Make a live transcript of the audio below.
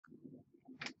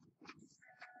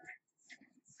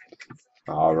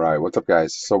All right, what's up,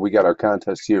 guys? So we got our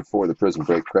contest here for the Prison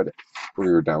Break credit.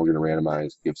 We're going to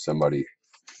randomize, give somebody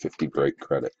 50 break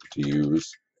credit to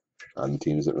use on the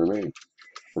teams that remain.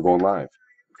 We're going live.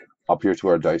 Up here to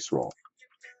our dice roll.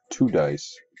 Two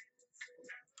dice.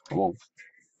 Come on.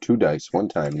 Two dice, one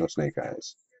time, no snake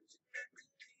eyes.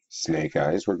 Snake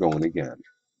eyes, we're going again.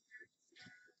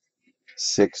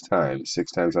 Six times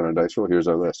on our dice roll. Here's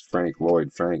our list. Frank,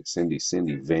 Lloyd, Frank, Cindy,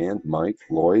 Van, Mike,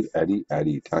 Lloyd, Eddie.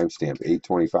 Timestamp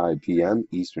 8:25 p.m.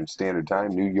 Eastern Standard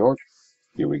Time, New York.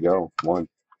 Here we go. 1.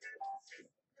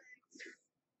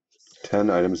 10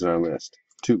 items on our list.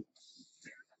 2.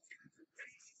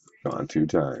 Gone 2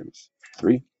 times.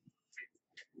 3.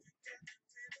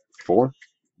 4.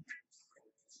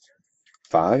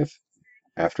 5.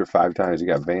 After 5 times, you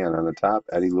got Van on the top,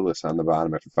 Eddie Lewis on the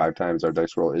bottom. After 5 times, our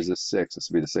dice roll is a 6. This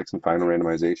will be the 6th and final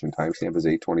randomization. Timestamp is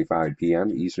 8:25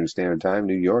 p.m. Eastern Standard Time,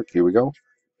 New York. Here we go.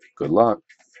 Good luck.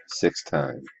 6th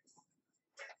time.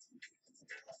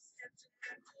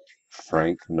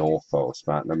 Frank Nolfo,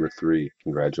 spot number 3.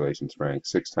 Congratulations, Frank.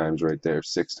 6 times right there.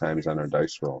 6 times on our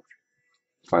dice roll.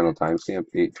 Final timestamp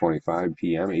 8:25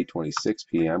 p.m. 8:26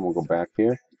 p.m. We'll go back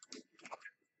here.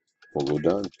 We'll go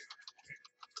done.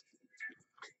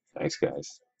 Thanks,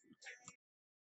 guys.